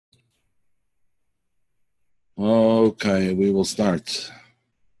Okay, we will start.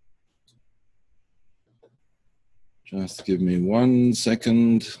 Just give me 1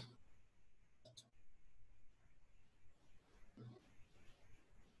 second.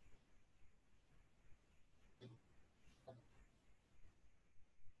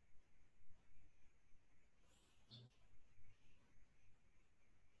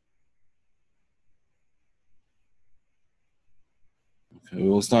 Okay,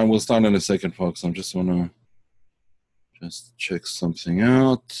 we'll start in a second, folks. I just wanna check something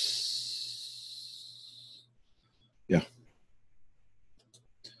out. Yeah.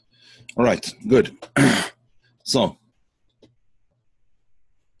 All right, good. So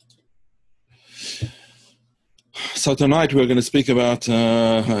tonight we're going to speak about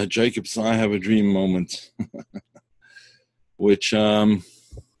Jacob's "I have a dream" moment, which I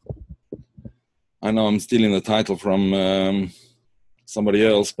know I'm stealing the title from somebody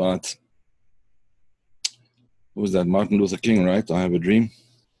else, but who was that? Martin Luther King, right? I have a dream.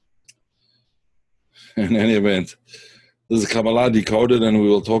 In any event, this is Kabbalah decoded, and we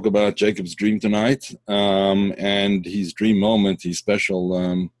will talk about Jacob's dream tonight and his dream moment, his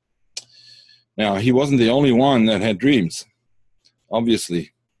special. Now, he wasn't the only one that had dreams,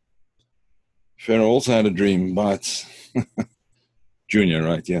 obviously. Pharaoh also had a dream, but Junior,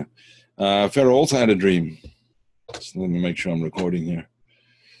 right? Yeah. Pharaoh also had a dream. So let me make sure I'm recording here.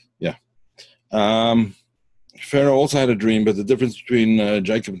 Yeah. Pharaoh also had a dream, but the difference between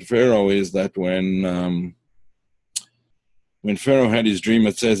Jacob and Pharaoh is that when Pharaoh had his dream,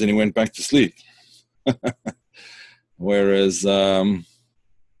 it says, and he went back to sleep. Whereas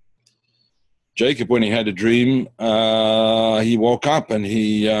Jacob, when he had a dream, he woke up and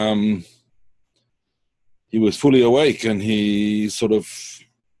he was fully awake, and he sort of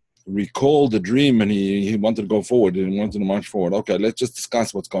recalled the dream, and he wanted to go forward and wanted to march forward. Okay, let's just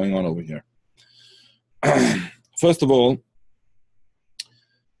discuss what's going on over here. First of all,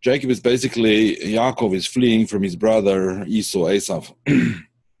 Jacob is basically, Yaakov is fleeing from his brother Esau. His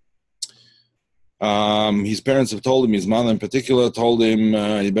parents have told him, his mother in particular told him,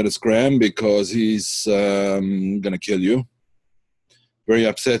 you better scram because he's going to kill you. Very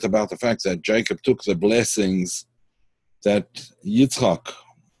upset about the fact that Jacob took the blessings that Yitzchak,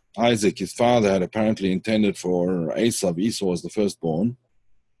 Isaac, his father, had apparently intended for Esau. Esau was the firstborn.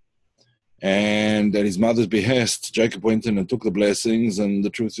 And at his mother's behest, Jacob went in and took the blessings. And the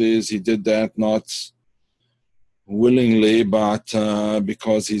truth is, he did that not willingly, but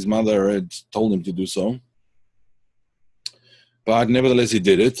because his mother had told him to do so. But nevertheless, he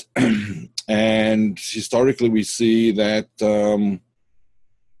did it. And historically, we see that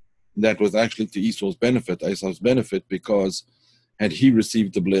that was actually to Esau's benefit, because had he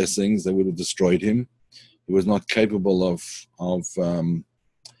received the blessings, they would have destroyed him. He was not capable of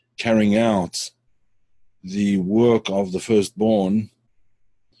carrying out the work of the firstborn,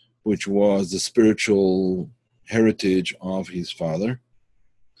 which was the spiritual heritage of his father.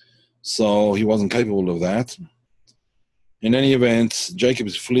 So he wasn't capable of that. In any event, Jacob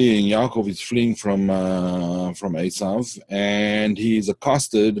is fleeing, Yaakov is fleeing from Esau, and he's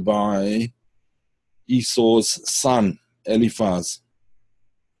accosted by Esau's son, Eliphaz,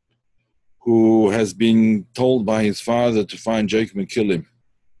 who has been told by his father to find Jacob and kill him.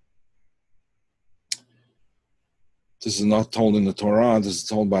 This is not told in the Torah, this is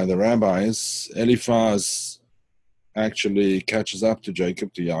told by the rabbis. Eliphaz actually catches up to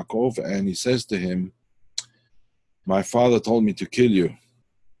Jacob, to Yaakov, and he says to him, my father told me to kill you,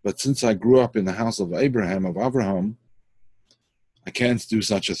 but since I grew up in the house of Abraham, I can't do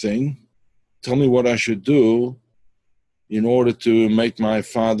such a thing. Tell me what I should do in order to make my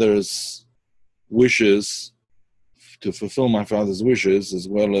father's wishes, to fulfill my father's wishes, as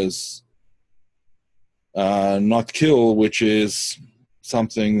well as not kill, which is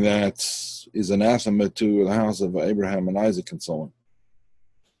something that is anathema to the house of Abraham and Isaac and so on.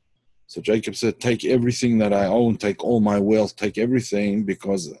 So Jacob said, take everything that I own, take all my wealth, take everything,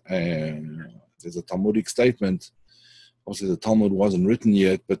 because there's a Talmudic statement. Obviously the Talmud wasn't written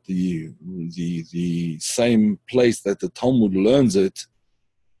yet, but the same place that the Talmud learns it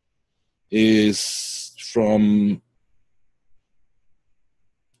is from,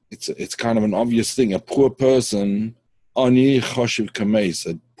 it's kind of an obvious thing. A poor person, ani choshev kameis,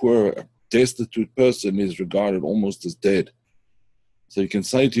 a poor, destitute person is regarded almost as dead. So you can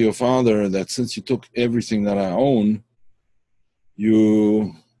say to your father that since you took everything that I own,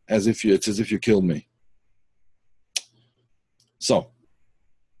 it's as if you killed me. So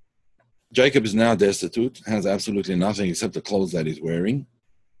Jacob is now destitute, has absolutely nothing except the clothes that he's wearing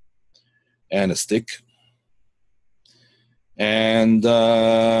and a stick. And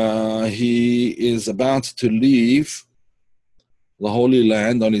he is about to leave the Holy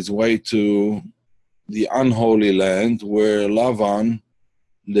Land on his way to the unholy land where Lavan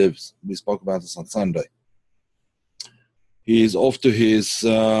lives. We spoke about this on Sunday. He is off to his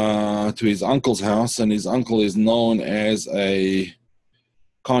uncle's house, and his uncle is known as a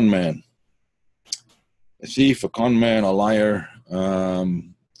con man, a thief, a con man, a liar,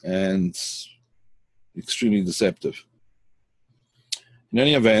 and extremely deceptive. In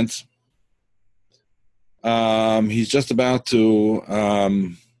any event, he's just about to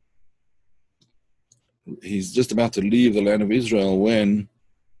leave the land of Israel when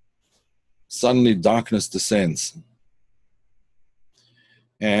suddenly darkness descends.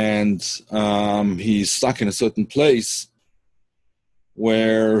 And he's stuck in a certain place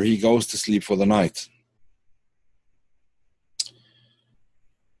where he goes to sleep for the night.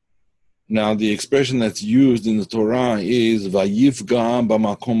 Now, the expression that's used in the Torah is "Vayifga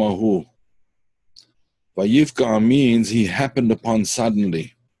b'makom." Vayifga means he happened upon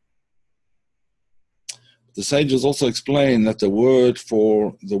suddenly. The sages also explain that the word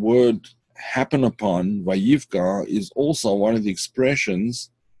happen upon, Vayifga, is also one of the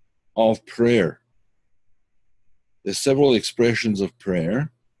expressions of prayer. There's several expressions of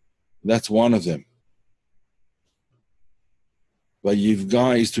prayer. That's one of them.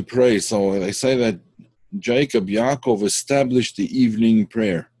 Vayifga is to pray. So they say that Yaakov established the evening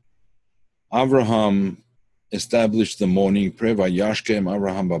prayer. Abraham established the morning prayer. Vayashkem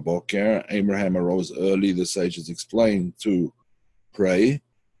Abraham baboker. Abraham arose early, the sages explain, to pray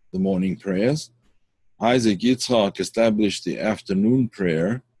the morning prayers. Isaac Yitzchak established the afternoon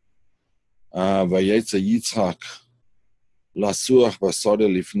prayer. Vayetze Yitzchak lasuach basode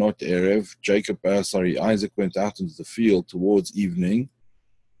lifnot erev. Isaac went out into the field towards evening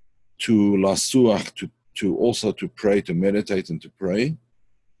to lasuach, to also to pray, to meditate and to pray.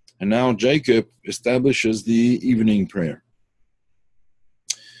 And now Jacob establishes the evening prayer.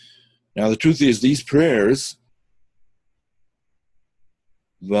 Now the truth is, these prayers,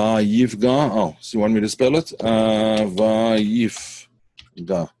 Vayifga. Oh, so you want me to spell it? Vayifga.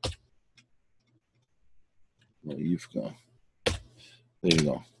 Vayifga. There you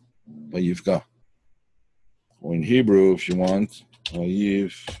go. Vayifga. Or in Hebrew, if you want,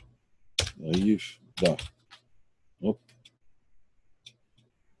 Vayifga. Oh,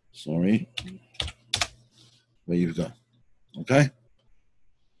 sorry. Vayifga. Okay.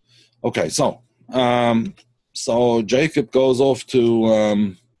 Okay. So Jacob goes off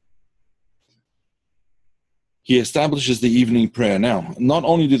to, he establishes the evening prayer. Now, not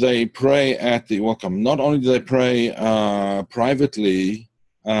only do they pray privately, not only do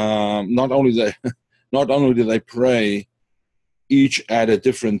they pray each at a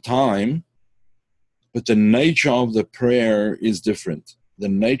different time, but the nature of the prayer is different. The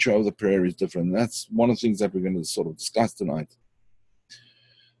nature of the prayer is different. That's one of the things that we're going to sort of discuss tonight.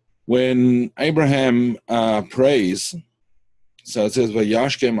 When Abraham prays, so it says,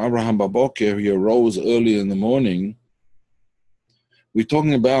 Vayashkem Abraham baboker, he arose early in the morning. We're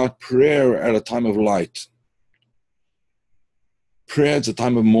talking about prayer at a time of light. Prayer at a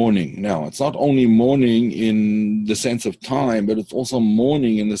time of morning. Now, it's not only morning in the sense of time, but it's also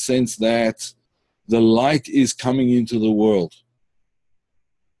morning in the sense that the light is coming into the world.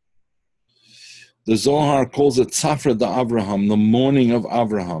 The Zohar calls it Tzafra da Abraham, the morning of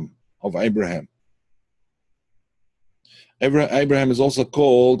Abraham. Abraham is also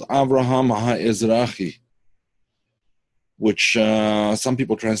called Abraham HaEzrachi, which some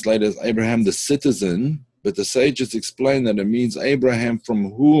people translate as Abraham the citizen, but the sages explain that it means Abraham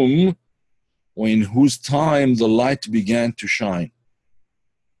from whom or in whose time the light began to shine.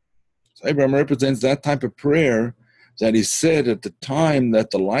 So Abraham represents that type of prayer that is said at the time that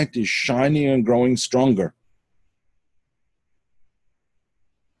the light is shining and growing stronger.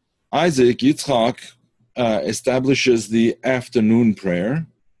 Isaac, Yitzchak, establishes the afternoon prayer.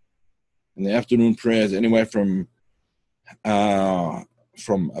 And the afternoon prayer is anywhere from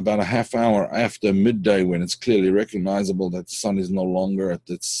about a half hour after midday, when it's clearly recognizable that the sun is no longer at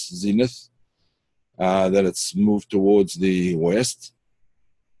its zenith, that it's moved towards the west,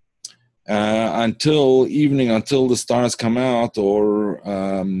 until evening, until the stars come out, or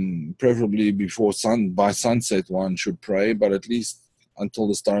preferably by sunset one should pray, but at least until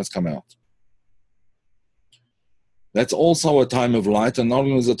the stars come out. That's also a time of light, and not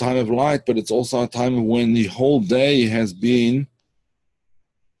only is it a time of light, but it's also a time when the whole day has been,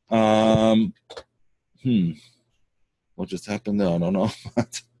 what just happened there? I don't know.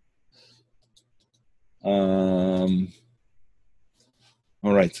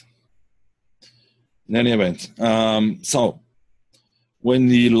 All right. In any event, so when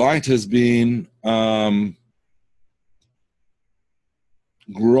the light has been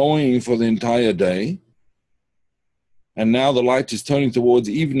growing for the entire day, and now the light is turning towards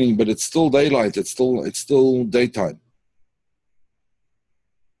evening, but it's still daylight, it's still daytime.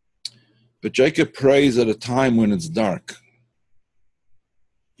 But Jacob prays at a time when it's dark.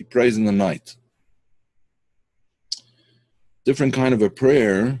 He prays in the night. Different kind of a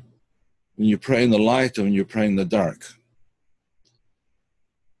prayer when you pray in the light and when you pray in the dark.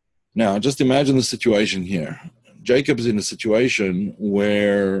 Now, just imagine the situation here. Jacob is in a situation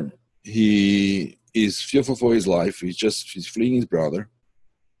where he is fearful for his life. He's fleeing his brother.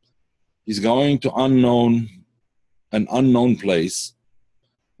 He's going to an unknown place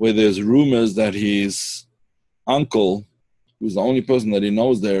where there's rumors that his uncle, who's the only person that he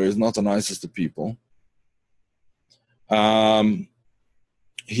knows there, is not the nicest of people.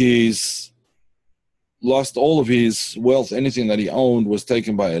 He's lost all of his wealth. Anything that he owned was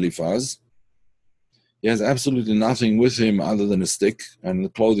taken by Eliphaz. He has absolutely nothing with him other than a stick and the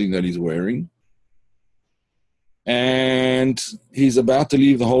clothing that he's wearing. And he's about to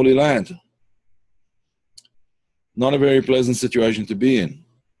leave the Holy Land. Not a very pleasant situation to be in.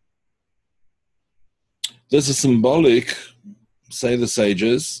 This is symbolic, say the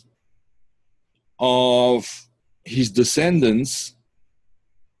sages, of his descendants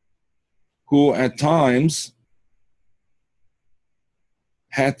who at times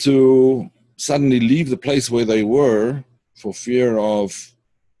had to suddenly leave the place where they were for fear of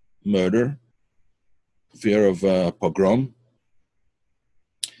murder, fear of pogrom,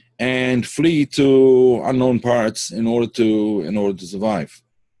 and flee to unknown parts in order to survive.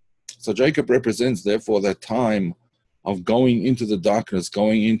 So Jacob represents, therefore, that time of going into the darkness,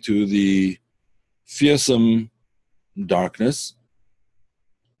 going into the fearsome darkness.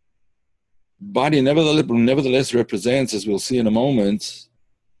 But he nevertheless represents, as we'll see in a moment,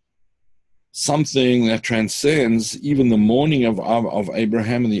 something that transcends even the morning of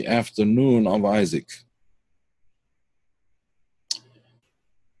Abraham and the afternoon of Isaac.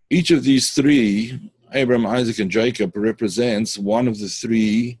 Each of these three, Abraham, Isaac, and Jacob, represents one of the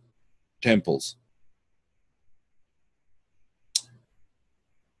three temples.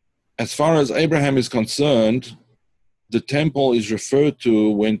 As far as Abraham is concerned, the temple is referred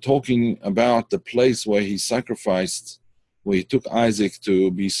to when talking about the place where he sacrificed, where he took Isaac to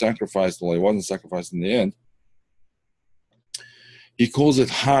be sacrificed, well, he wasn't sacrificed in the end. He calls it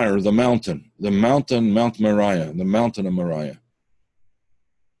Har, the mountain, Mount Moriah, the mountain of Moriah.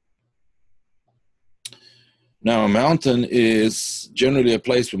 Now, a mountain is generally a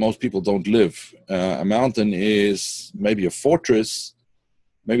place where most people don't live. A mountain is maybe a fortress.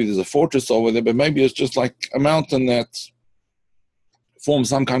 Maybe there's a fortress over there, but maybe it's just like a mountain that forms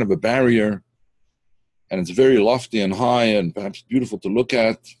some kind of a barrier, and it's very lofty and high and perhaps beautiful to look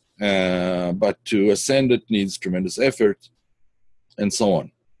at, but to ascend it needs tremendous effort, and so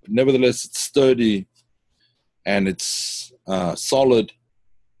on. But nevertheless, it's sturdy and it's solid.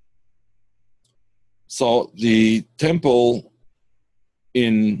 So the temple,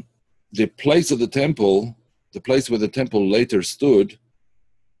 in the place of the temple, the place where the temple later stood,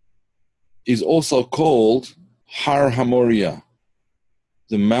 is also called Har HaMoriah,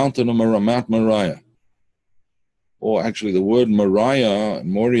 the mountain of Mount Moriah. Or actually the word Moriah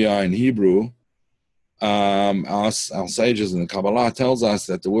in Hebrew, our sages in the Kabbalah tells us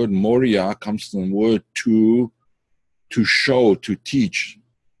that the word Moriah comes from the word to show, to teach.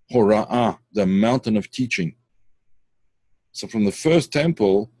 Hora'ah, the mountain of teaching. So from the first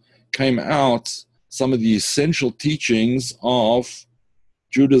temple came out some of the essential teachings of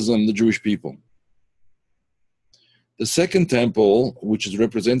Judaism, the Jewish people. The second temple, which is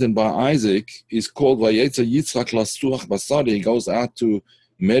represented by Isaac, is called Vayetza Yitzchak Lasuach Basari. He goes out to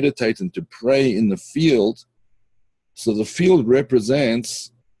meditate and to pray in the field. So the field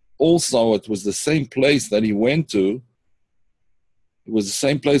represents also, it was the same place that he went to. It was the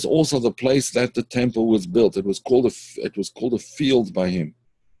same place, also the place that the temple was built. It was called a field by him.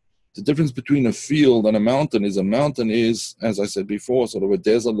 The difference between a field and a mountain is, as I said before, sort of a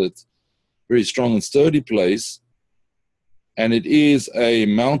desolate, very strong and sturdy place. And it is a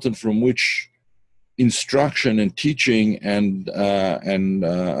mountain from which instruction and teaching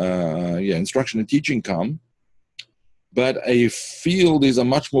instruction and teaching come. But a field is a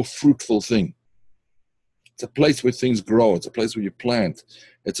much more fruitful thing. It's a place where things grow. It's a place where you plant.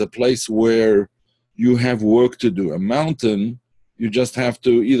 It's a place where you have work to do. A mountain, you just have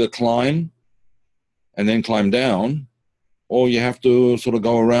to either climb and then climb down, or you have to sort of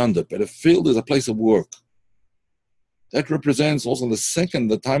go around it. But a field is a place of work. That represents also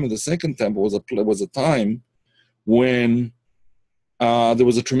the time of the second temple was a time when there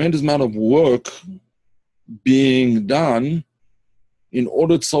was a tremendous amount of work being done in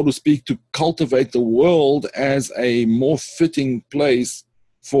order, so to speak, to cultivate the world as a more fitting place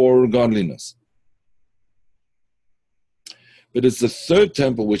for godliness. But it's the third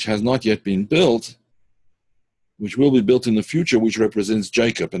temple which has not yet been built, which will be built in the future, which represents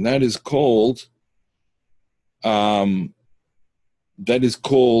Jacob, and that is called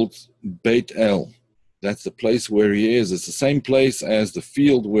Beit El. That's the place where he is. It's the same place as the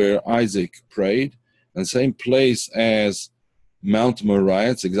field where Isaac prayed, and the same place as Mount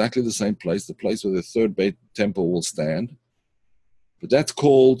Moriah. It's exactly the same place, the place where the third Beit temple will stand. But that's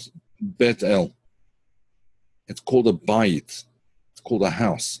called Bet El. It's called a bayit. It's called a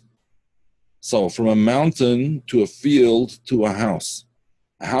house. So from a mountain to a field to a house.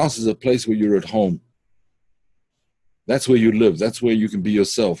 A house is a place where you're at home. That's where you live. That's where you can be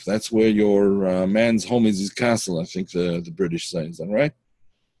yourself. That's where your man's home is his castle, I think the British say. Is that right?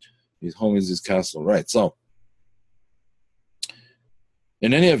 His home is his castle. Right. So,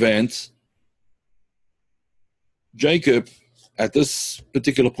 in any event, Jacob, at this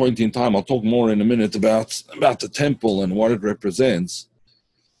particular point in time, I'll talk more in a minute about the temple and what it represents.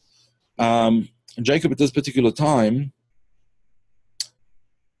 Jacob, at this particular time,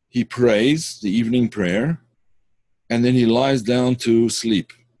 he prays the evening prayer, and then he lies down to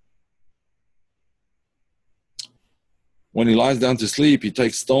sleep. When he lies down to sleep, he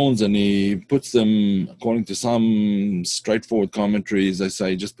takes stones and he puts them, according to some straightforward commentaries, they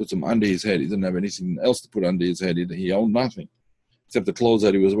say he just puts them under his head. He didn't have anything else to put under his head. He owned nothing except the clothes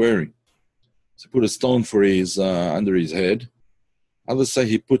that he was wearing. So he put a stone for his under his head. Others say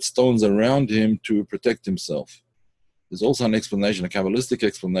he put stones around him to protect himself. There's also an explanation, a Kabbalistic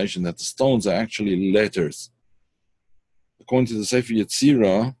explanation, that the stones are actually letters. According to the Sefer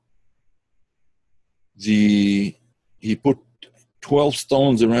Yetzirah, he put 12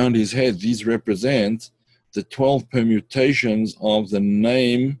 stones around his head. These represent the 12 permutations of the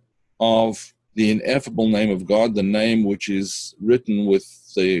name of the ineffable name of God, the name which is written with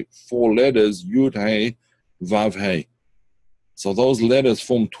the 4 letters, Yud, He, Vav, He. So those letters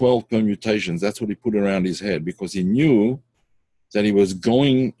form 12 permutations. That's what he put around his head, because he knew that he was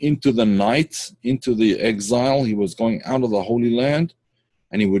going into the night, into the exile. He was going out of the Holy Land,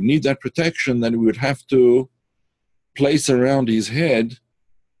 and he would need that protection that he would have to place around his head.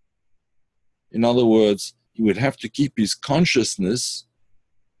 In other words, he would have to keep his consciousness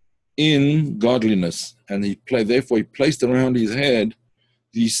in godliness. And therefore he placed around his head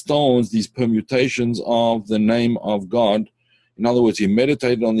these stones, these permutations of the name of God. In other words, he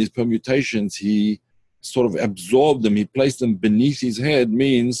meditated on these permutations. He sort of absorbed them. He placed them beneath his head,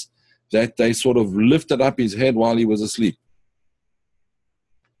 means that they sort of lifted up his head while he was asleep.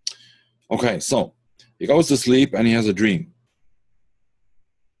 Okay, so he goes to sleep and he has a dream.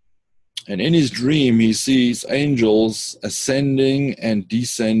 And in his dream, he sees angels ascending and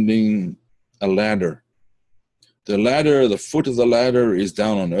descending a ladder. The ladder, the foot of the ladder is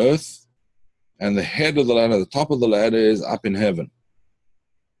down on earth, and the head of the ladder, the top of the ladder, is up in heaven.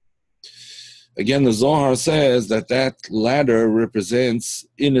 Again, the Zohar says that ladder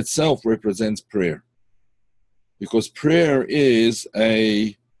in itself represents prayer. Because prayer it's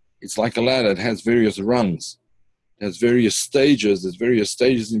like a ladder. It has various rungs. It has various stages. There's various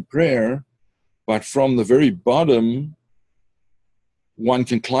stages in prayer. But from the very bottom, one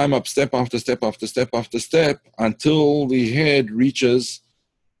can climb up step after step after step after step until the head reaches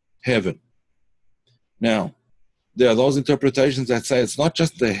heaven. Now, there are those interpretations that say it's not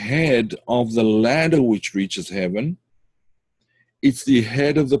just the head of the ladder which reaches heaven, it's the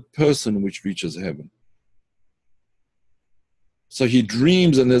head of the person which reaches heaven. So he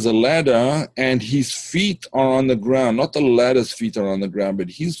dreams and there's a ladder and his feet are on the ground. Not the ladder's feet are on the ground, but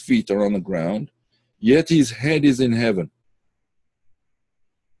his feet are on the ground, yet his head is in heaven.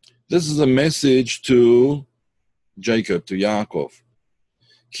 This is a message to Jacob, to Yaakov.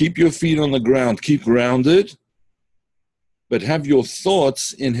 Keep your feet on the ground, keep grounded, but have your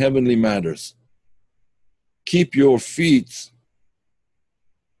thoughts in heavenly matters. Keep your feet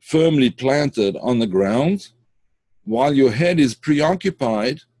firmly planted on the ground while your head is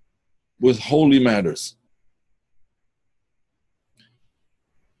preoccupied with holy matters.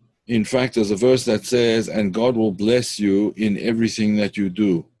 In fact, there's a verse that says, and God will bless you in everything that you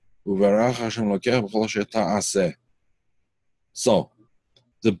do. So,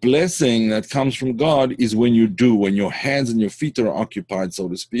 the blessing that comes from God is when you do, when your hands and your feet are occupied, so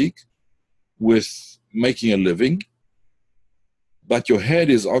to speak, with making a living, but your head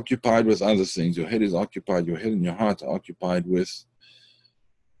is occupied with other things. Your head and your heart are occupied with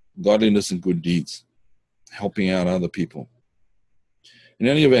godliness and good deeds, helping out other people. In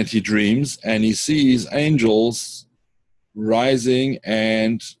any event, he dreams and he sees angels rising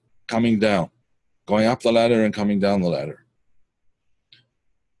and coming down, going up the ladder and coming down the ladder.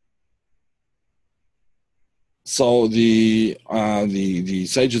 So the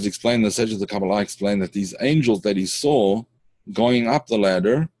sages explain, the sages of the Kabbalah explain that these angels that he saw going up the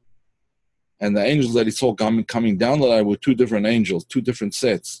ladder and the angels that he saw coming down the ladder were two different angels, two different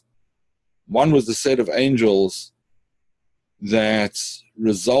sets. One was the set of angels that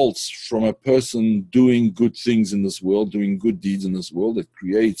results from a person doing good things in this world, doing good deeds in this world, that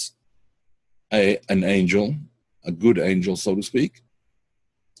creates an angel, a good angel, so to speak.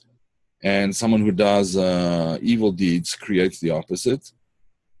 And someone who does evil deeds creates the opposite.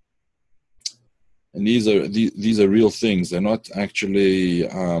 And these are real things. They're not actually,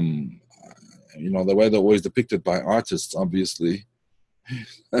 the way they're always depicted by artists, obviously.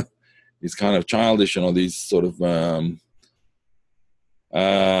 It's kind of childish, these sort of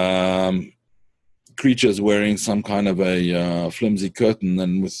creatures wearing some kind of a flimsy curtain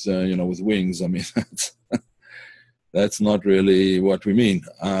and with wings. I mean, that's not really what we mean.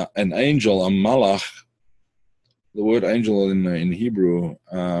 An angel, a malach, the word angel in Hebrew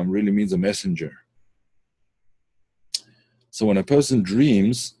really means a messenger. So when a person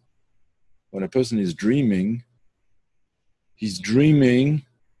dreams, when a person is dreaming, he's dreaming,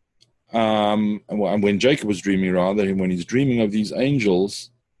 when Jacob was dreaming, rather, when he's dreaming of these angels,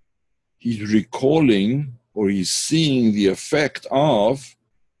 he's recalling or he's seeing the effect of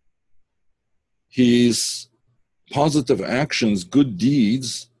his positive actions, good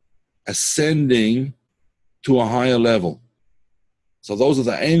deeds, ascending to a higher level. So those are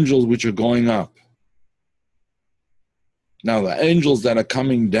the angels which are going up. Now the angels that are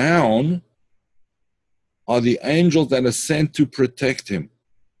coming down are the angels that are sent to protect him.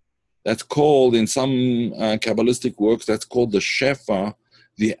 That's called, in some Kabbalistic works, that's called the shefa,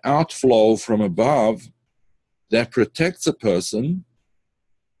 the outflow from above that protects a person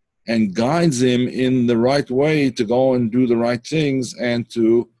and guides him in the right way to go and do the right things and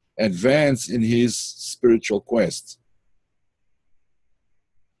to advance in his spiritual quest.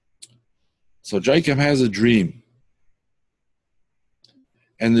 So Jacob has a dream.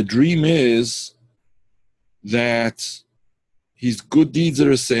 And the dream is that his good deeds are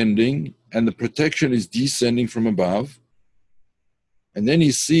ascending and the protection is descending from above. And then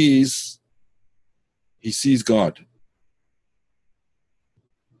he sees God.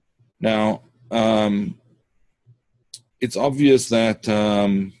 Now, it's obvious that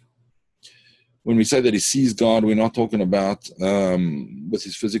when we say that he sees God, we're not talking about with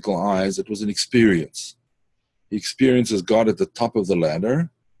his physical eyes. It was an experience. He experiences God at the top of the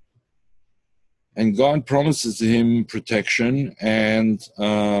ladder. And God promises him protection and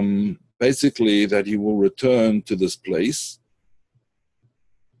basically that he will return to this place.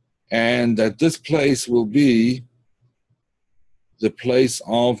 And that this place will be the place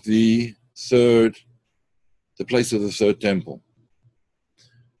of the third temple.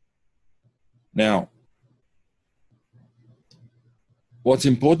 Now, what's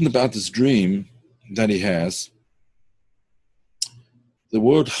important about this dream that he has, the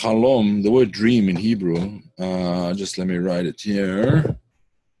word halom, the word dream in Hebrew, just let me write it here.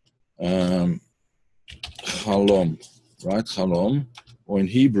 Halom, right? Halom. Or in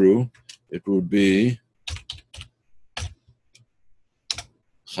Hebrew, it would be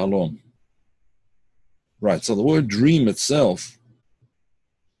halom. Right, so the word dream itself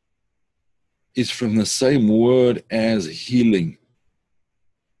is from the same word as healing.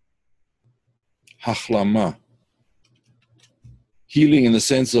 Hachlama. Healing in the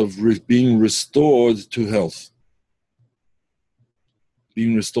sense of being restored to health.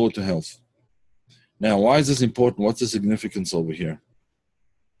 Being restored to health. Now, why is this important? What's the significance over here?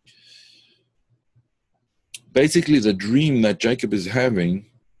 Basically, the dream that Jacob is having,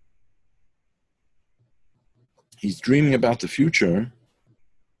 he's dreaming about the future,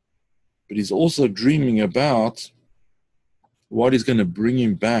 but he's also dreaming about what is going to bring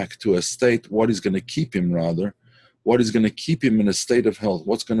him back to a state, what is going to keep him in a state of health,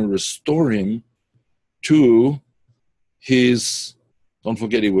 what's going to restore him to his, don't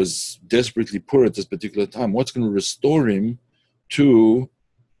forget he was desperately poor at this particular time, what's going to restore him to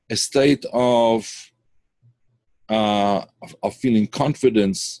a state of feeling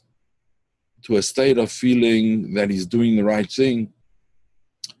confidence, to a state of feeling that he's doing the right thing,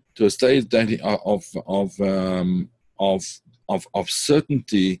 to a state that of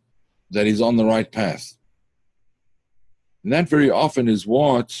certainty that he's on the right path. And that very often is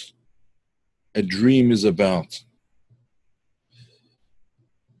what a dream is about.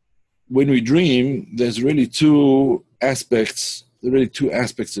 When we dream, there's really two aspects there are really two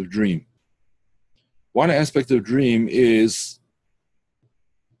aspects of dream. One aspect of dream is,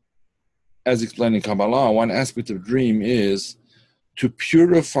 as explained in Kabbalah, one aspect of dream is to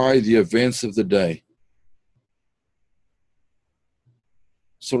purify the events of the day.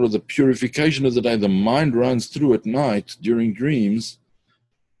 Sort of the purification of the day. The mind runs through at night during dreams,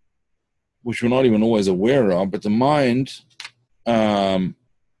 which we're not even always aware of, but the mind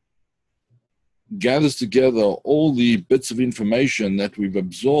gathers together all the bits of information that we've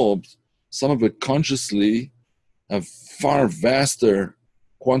absorbed, some of it consciously, a far vaster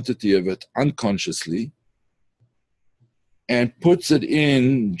quantity of it unconsciously, and puts it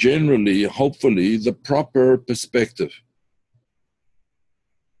in, generally, hopefully, the proper perspective.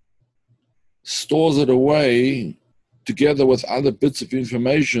 Stores it away together with other bits of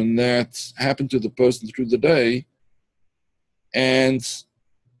information that happen to the person through the day, and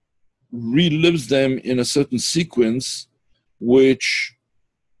relives them in a certain sequence which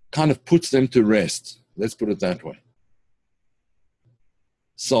kind of puts them to rest. Let's put it that way.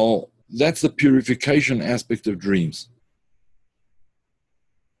 So that's the purification aspect of dreams.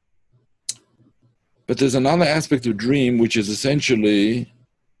 But there's another aspect of dream which is essentially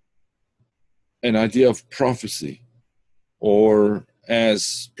an idea of prophecy, or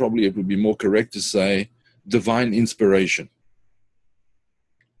as probably it would be more correct to say, divine inspiration.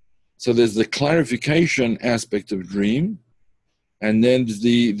 So there's the clarification aspect of dream, and then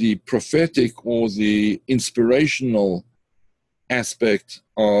the prophetic or the inspirational aspect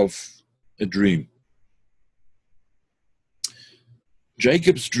of a dream.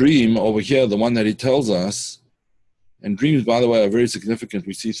 Jacob's dream over here, the one that he tells us, and dreams, by the way, are very significant.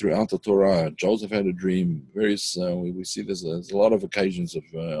 We see throughout the Torah. Joseph had a dream. We see there's a lot of occasions of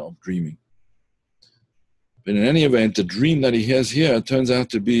dreaming. But in any event, the dream that he has here turns out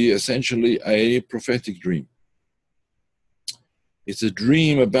to be essentially a prophetic dream. It's a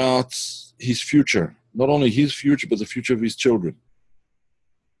dream about his future, not only his future, but the future of his children,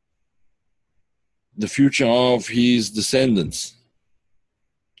 the future of his descendants,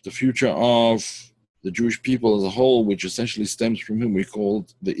 the future of the Jewish people as a whole, which essentially stems from whom we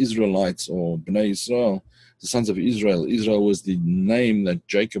called the Israelites, or Bnei Israel, the sons of Israel. Israel was the name that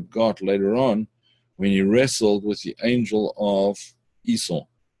Jacob got later on when he wrestled with the angel of Esau,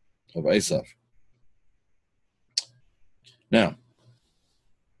 of Esav. Now,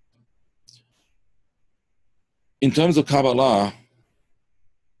 in terms of Kabbalah,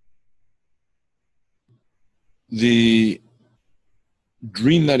 the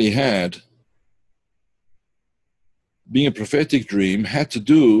dream that he had, being a prophetic dream, had to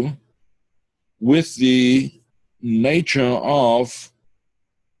do with the nature of,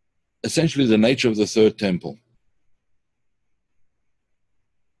 essentially the nature of the third temple.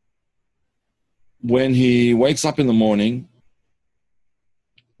 When he wakes up in the morning,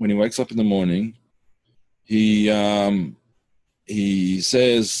 he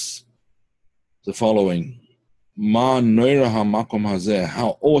says the following: Ma noira hamakom hazeh,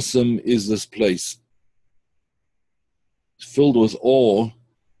 how awesome is this place, filled with awe,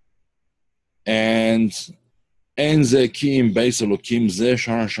 and enzekim beis Elokim zeh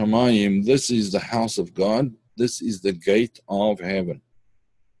shar shamayim, this is the house of God, this is the gate of heaven.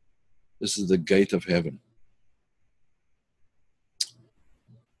 This is the gate of heaven.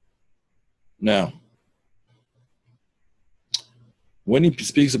 Now, when he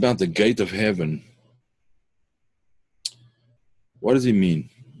speaks about the gate of heaven, what does he mean?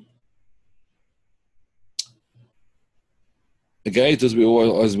 The gate, as we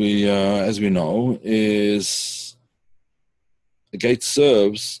know, is the gate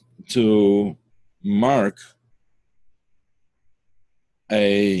serves to mark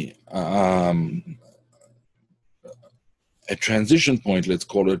a transition point. Let's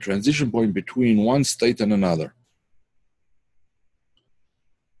call it a transition point between one state and another.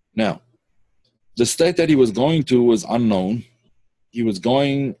 Now, the state that he was going to was unknown. He was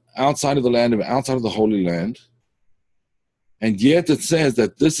going outside of the land, outside of the Holy Land. And yet it says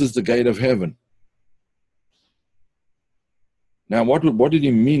that this is the gate of heaven. Now, what did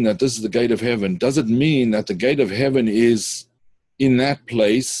he mean that this is the gate of heaven? Does it mean that the gate of heaven is in that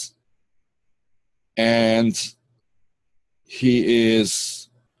place and he is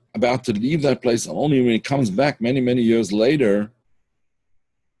about to leave that place only when he comes back many, many years later?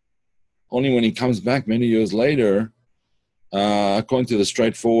 Only when he comes back many years later, according to the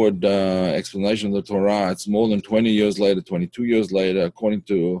straightforward explanation of the Torah, it's more than 20 years later, 22 years later. According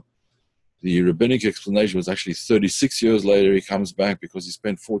to the rabbinic explanation, it was actually 36 years later he comes back, because he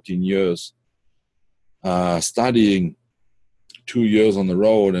spent 14 years studying, 2 years on the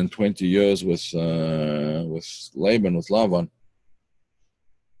road and 20 years with Laban, with Lavan.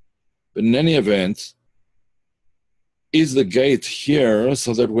 But in any event, is the gate here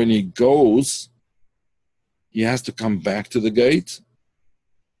so that when he goes, he has to come back to the gate?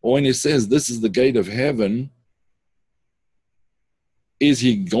 Or when he says this is the gate of heaven, is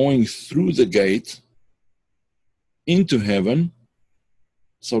he going through the gate into heaven,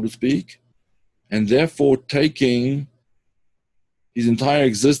 so to speak, and therefore taking his entire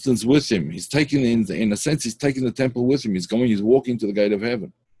existence with him? He's taking, in a sense, he's taking the temple with him. He's walking to the gate of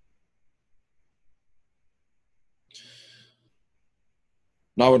heaven.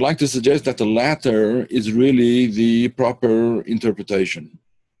 Now, I would like to suggest that the latter is really the proper interpretation.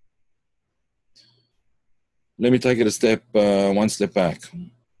 Let me take it one step back.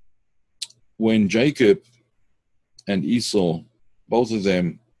 When Jacob and Esau, both of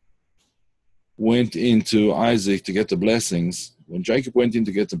them, went into Isaac to get the blessings, when Jacob went in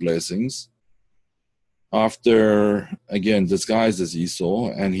to get the blessings, after, again, disguised as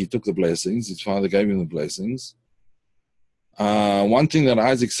Esau, and he took the blessings, his father gave him the blessings, one thing that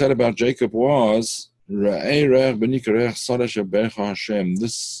Isaac said about Jacob was, see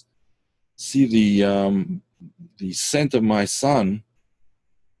the scent of my son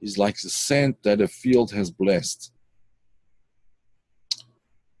is like the scent that a field has blessed.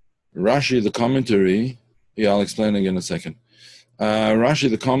 Rashi, the commentary, I'll explain again in a second.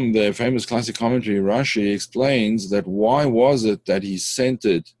 Rashi, the famous classic commentary, Rashi explains that why was it that he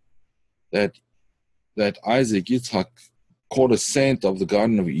scented, that Isaac, Yitzhak, caught a scent of the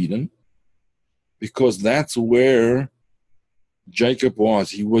Garden of Eden? Because that's where Jacob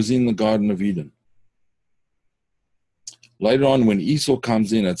was. He was in the Garden of Eden. Later on, when Esau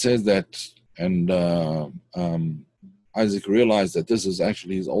comes in, it says that, and Isaac realized that this is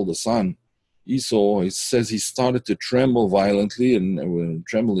actually his older son, Esau. It says he started to tremble violently and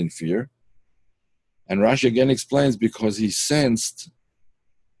tremble in fear. And Rashi again explains because he sensed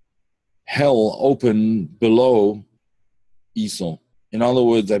hell open below Esau. In other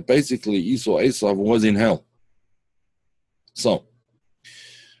words, that basically Esau was in hell. So,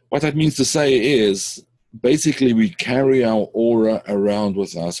 what that means to say is, basically we carry our aura around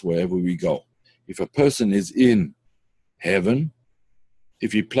with us wherever we go. If a person is in heaven,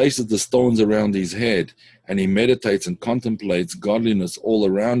 if he places the stones around his head and he meditates and contemplates godliness all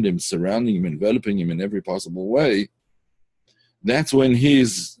around him, surrounding him, enveloping him in every possible way, that's when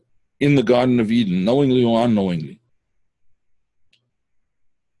he's in the Garden of Eden, knowingly or unknowingly.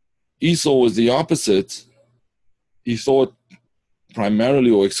 Esau was the opposite. He thought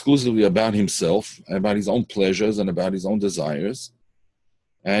primarily or exclusively about himself, about his own pleasures and about his own desires.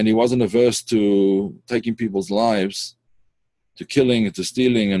 And he wasn't averse to taking people's lives, to killing, to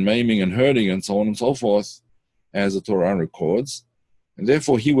stealing and maiming and hurting and so on and so forth, as the Torah records. And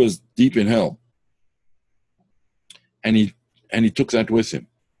therefore he was deep in hell. And he took that with him.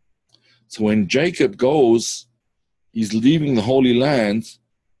 So when Jacob goes, he's leaving the Holy Land,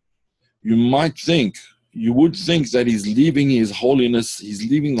 you would think that he's leaving his holiness, he's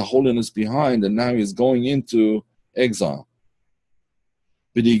leaving the holiness behind, and now he's going into exile.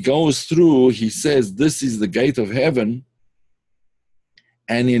 But he goes through, he says, this is the gate of heaven,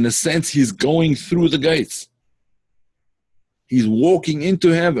 and in a sense, he's going through the gates. He's walking into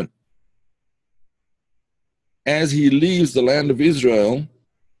heaven. As he leaves the land of Israel,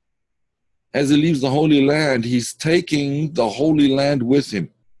 as he leaves the Holy Land, he's taking the Holy Land with him,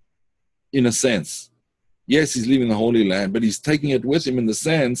 in a sense. Yes, he's leaving the Holy Land, but he's taking it with him in the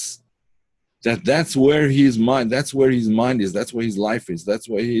sense that that's where his mind is, that's where his life is, that's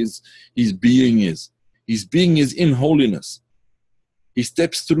where his being is. His being is in holiness. He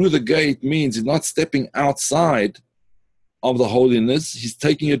steps through the gate means he's not stepping outside of the holiness, he's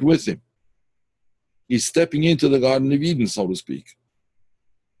taking it with him. He's stepping into the Garden of Eden, so to speak,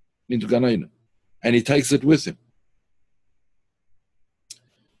 into Gan Eden, and he takes it with him.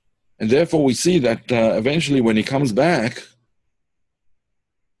 And therefore we see that eventually when he comes back,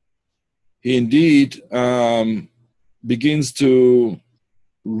 he indeed begins to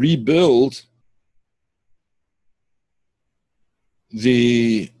rebuild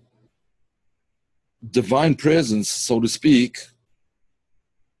the divine presence, so to speak,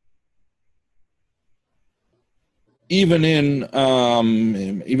 even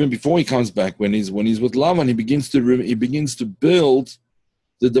before he comes back, when he's with Lavan, he begins to build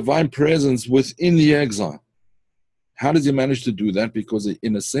the divine presence within the exile. How does he manage to do that? Because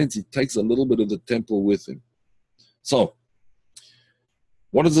in a sense, he takes a little bit of the temple with him. So,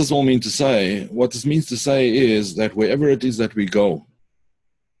 what does this all mean to say? What this means to say is that wherever it is that we go,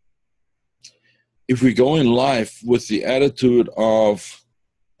 if we go in life with the attitude of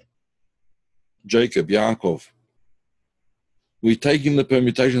Jacob, Yaakov, We're taking the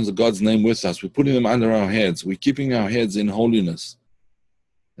permutations of God's name with us. We're putting them under our heads. We're keeping our heads in holiness.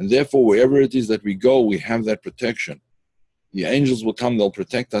 And therefore, wherever it is that we go, we have that protection. The angels will come, they'll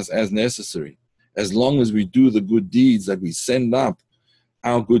protect us as necessary. As long as we do the good deeds that we send up,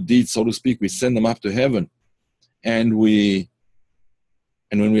 our good deeds, so to speak, we send them up to heaven. And when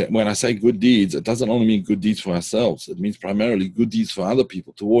I say good deeds, it doesn't only mean good deeds for ourselves. It means primarily good deeds for other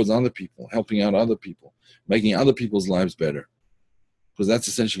people, towards other people, helping out other people, making other people's lives better. Because that's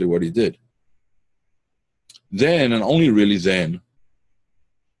essentially what he did. Then, and only really then,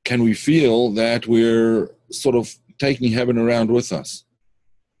 can we feel that we're sort of taking heaven around with us.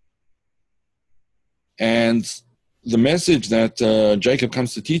 And the message that Jacob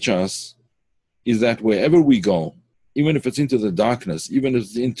comes to teach us is that wherever we go, even if it's into the darkness, even if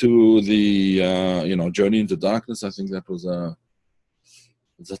it's into the, Journey into Darkness, I think that was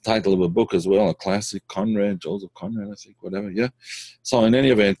it's the title of a book as well, a classic, Joseph Conrad, I think, whatever, yeah. So in any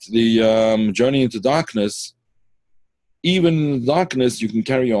event, the Journey into Darkness, even in darkness, you can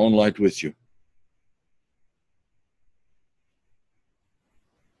carry your own light with you.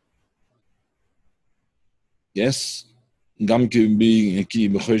 Yes? That's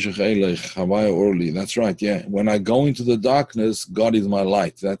right, yeah. When I go into the darkness, God is my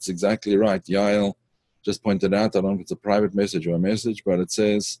light. That's exactly right. Yael just pointed out, I don't know if it's a private message or a message, but it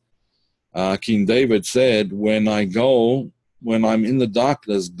says, King David said, when I'm in the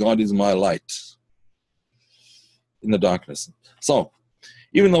darkness, God is my light. In the darkness. So,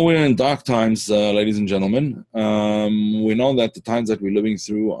 even though we're in dark times, ladies and gentlemen, we know that the times that we're living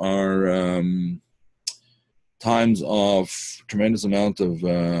through are times of tremendous amount of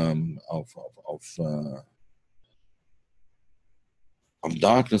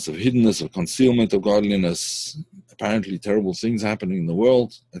darkness, of hiddenness, of concealment of godliness, apparently terrible things happening in the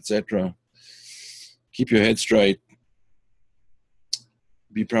world, etc. Keep your head straight.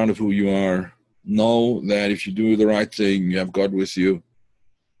 Be proud of who you are. Know that if you do the right thing, you have God with you,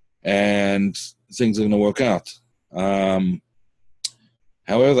 and things are going to work out.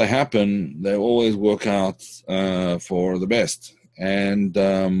 However they happen, they always work out for the best. And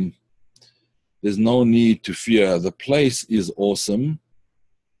there's no need to fear. The place is awesome,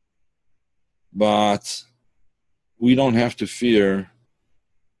 but we don't have to fear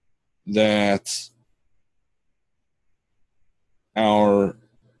that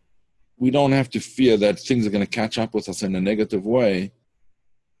things are going to catch up with us in a negative way,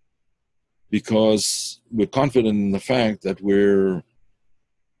 because we're confident in the fact that we're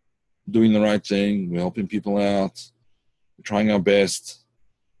doing the right thing, we're helping people out, we're trying our best,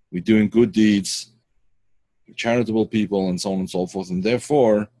 we're doing good deeds, we're charitable people, and so on and so forth. And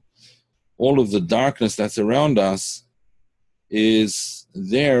therefore, all of the darkness that's around us is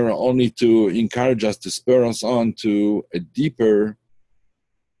there only to encourage us, to spur us on to a deeper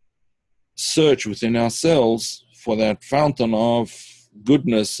search within ourselves for that fountain of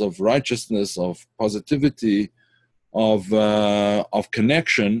goodness, of righteousness, of positivity, of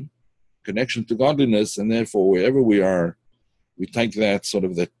connection to godliness. And therefore, wherever we are, we take that sort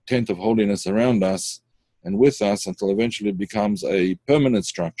of the tent of holiness around us and with us until eventually it becomes a permanent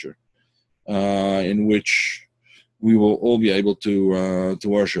structure in which we will all be able to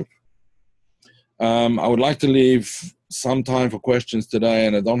worship. I would like to leave some time for questions today,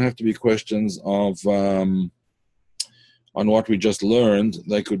 and it don't have to be questions of on what we just learned.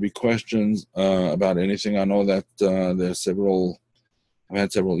 They could be questions about anything. I know that I've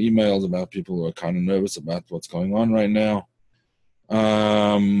had several emails about people who are kind of nervous about what's going on right now.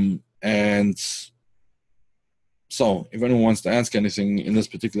 And so if anyone wants to ask anything in this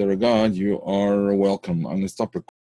particular regard, you are welcome. I'm going to stop recording.